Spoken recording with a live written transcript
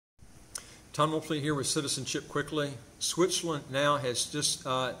Tom Wolfley here with Citizenship Quickly. Switzerland now has just,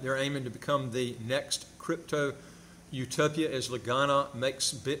 they're aiming to become the next crypto utopia as Lugano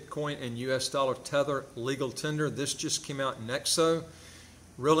makes Bitcoin and US dollar tether legal tender. This just came out in Nexo.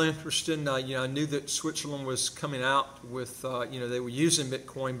 Real interesting. I knew that Switzerland was coming out with, they were using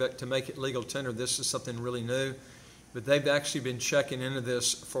Bitcoin, but to make it legal tender, this is something really new. But they've actually been checking into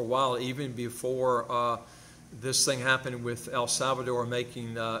this for a while, even before this thing happened with El Salvador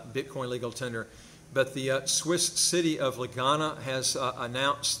making Bitcoin legal tender. But the Swiss city of Lugano has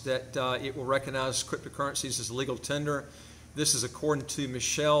announced that it will recognize cryptocurrencies as legal tender. This is according to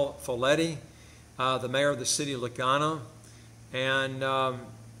Michel Folletti, the mayor of the city of Lugano. And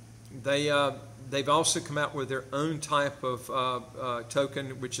they've also come out with their own type of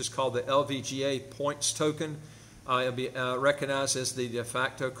token, which is called the LVGA points token. It'll be recognized as the de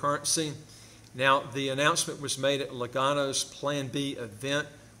facto currency. Now, the announcement was made at Lugano's Plan B event,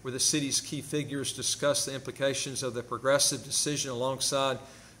 where the city's key figures discussed the implications of the progressive decision alongside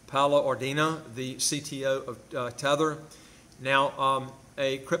Paolo Ordina, the CTO of Tether. Now,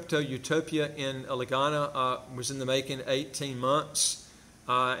 a crypto utopia in Lugano was in the making 18 months,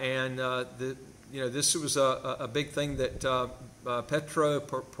 this was a big thing that Pietro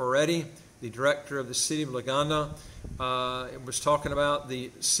Peretti, the director of the city of Lugano, was talking about.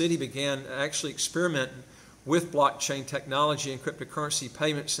 The city began actually experimenting with blockchain technology and cryptocurrency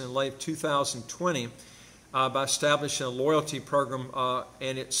payments in late 2020 by establishing a loyalty program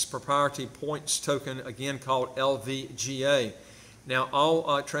and its proprietary points token, again called LVGA. Now,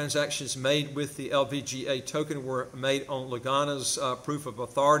 all transactions made with the LVGA token were made on Lugano's proof of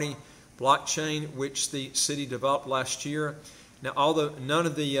authority blockchain, which the city developed last year. Now, although none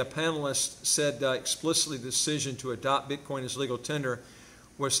of the panelists said explicitly the decision to adopt Bitcoin as legal tender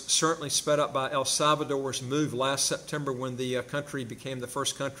was certainly sped up by El Salvador's move last September, when the country became the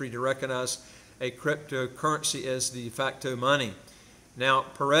first country to recognize a cryptocurrency as the de facto money. Now,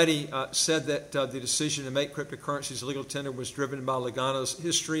 Peretti said that the decision to make cryptocurrencies legal tender was driven by Lugano's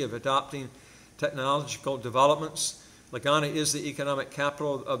history of adopting technological developments. Lugano is the economic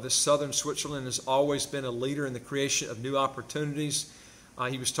capital of the southern Switzerland and has always been a leader in the creation of new opportunities.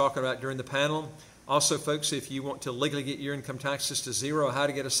 He was talking about during the panel. Also, folks, if you want to legally get your income taxes to zero, how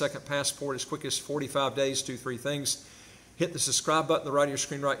to get a second passport as quick as 45 days, do three things. Hit the subscribe button on the right of your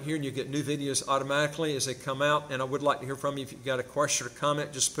screen right here, and you get new videos automatically as they come out. And I would like to hear from you. If you've got a question or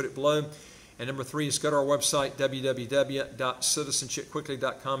comment, just put it below. And number three is go to our website,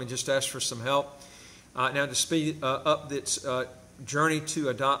 www.citizenshipquickly.com, and just ask for some help. Now, to speed up its journey to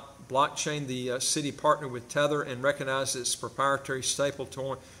adopt blockchain, the city partnered with Tether and recognized its proprietary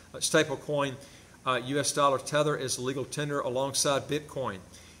stablecoin, US dollar Tether, as legal tender alongside Bitcoin.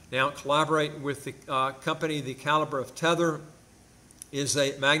 Now, collaborate with the company the caliber of Tether is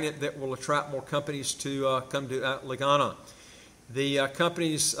a magnet that will attract more companies to come to Lugano. The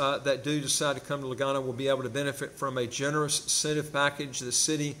companies that do decide to come to Lugano will be able to benefit from a generous incentive package the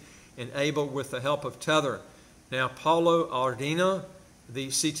city enabled with the help of Tether. Now, Paolo Ordina, the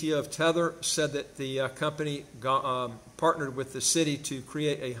CTO of Tether, said that the company partnered with the city to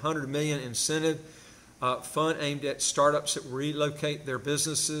create a $100 million incentive fund aimed at startups that relocate their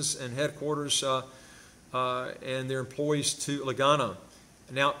businesses and headquarters and their employees to Lugano.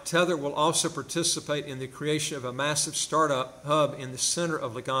 Now, Tether will also participate in the creation of a massive startup hub in the center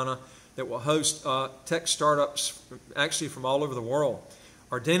of Lugano that will host tech startups actually from all over the world.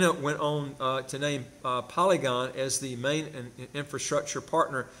 Ordina went on to name Polygon as the main infrastructure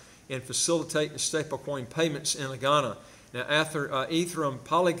partner in facilitating stablecoin payments in Lugano. Now, after Ethereum,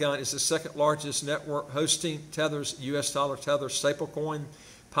 Polygon is the second largest network hosting Tether's US dollar Tether stablecoin.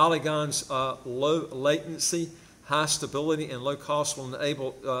 Polygon's low latency, high stability, and low cost will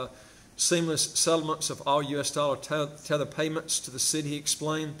enable seamless settlements of all US dollar Tether payments to the city, he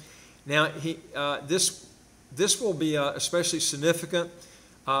explained. Now, this will be especially significant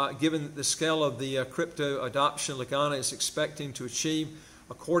given the scale of the crypto adoption Lugano is expecting to achieve.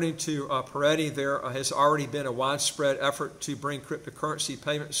 According to Peretti, there has already been a widespread effort to bring cryptocurrency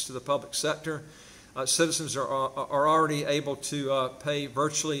payments to the public sector. Citizens are already able to pay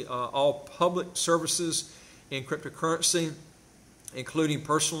virtually all public services in cryptocurrency, including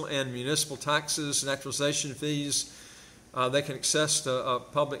personal and municipal taxes, naturalization fees. They can access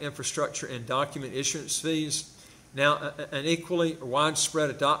public infrastructure and document issuance fees. Now, an equally widespread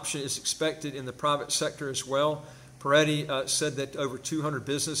adoption is expected in the private sector as well. Peretti said that over 200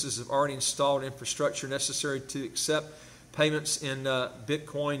 businesses have already installed infrastructure necessary to accept payments in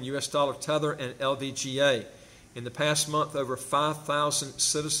Bitcoin, US dollar Tether, and LVGA. In the past month, over 5,000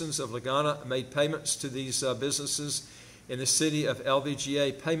 citizens of Lugano made payments to these businesses in the city of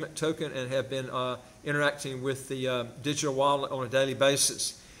LVGA payment token and have been interacting with the digital wallet on a daily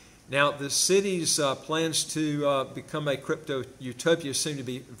basis. Now, the city's plans to become a crypto utopia seem to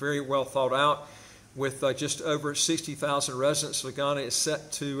be very well thought out. With just over 60,000 residents, Lugano is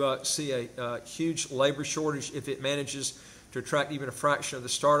set to see a huge labor shortage if it manages to attract even a fraction of the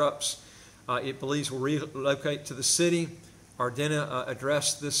startups it believes will relocate to the city. Ardena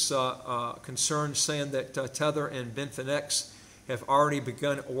addressed this concern, saying that Tether and Bitfinex have already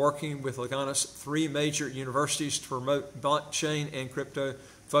begun working with Lugano's 3 major universities to promote blockchain and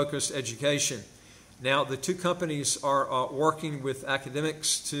crypto-focused education. Now, the 2 companies are working with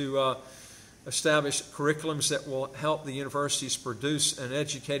academics to establish curriculums that will help the universities produce an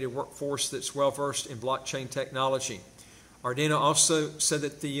educated workforce that's well-versed in blockchain technology. Ardena also said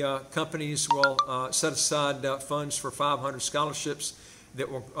that the companies will set aside funds for 500 scholarships that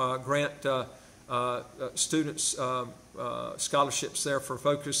will grant students scholarships there for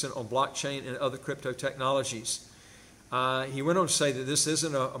focusing on blockchain and other crypto technologies. He went on to say that this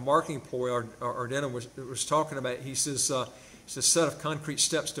isn't a marketing ploy Ardena was talking about. He says it's a set of concrete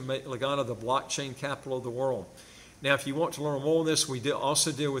steps to make Lugano the blockchain capital of the world. Now, if you want to learn more on this, we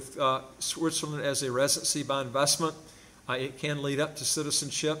also deal with Switzerland as a residency by investment. It can lead up to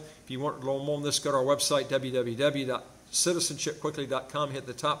citizenship. If you want to learn more on this, go to our website, www.citizenshipquickly.com. Hit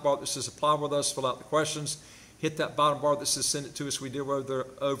the top bar that says apply with us, fill out the questions. Hit that bottom bar that says send it to us. We deal with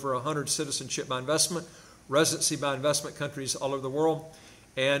over 100 citizenship by investment, residency by investment countries all over the world.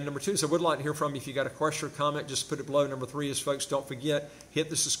 And number 2 is I would like to hear from you. If you got a question or comment, just put it below. Number 3 is, folks, don't forget, hit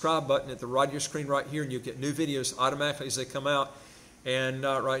the subscribe button at the right of your screen right here, and you'll get new videos automatically as they come out, and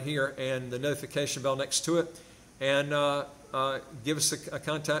right here, and the notification bell next to it. And give us a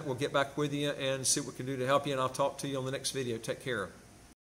contact. We'll get back with you and see what we can do to help you, and I'll talk to you on the next video. Take care.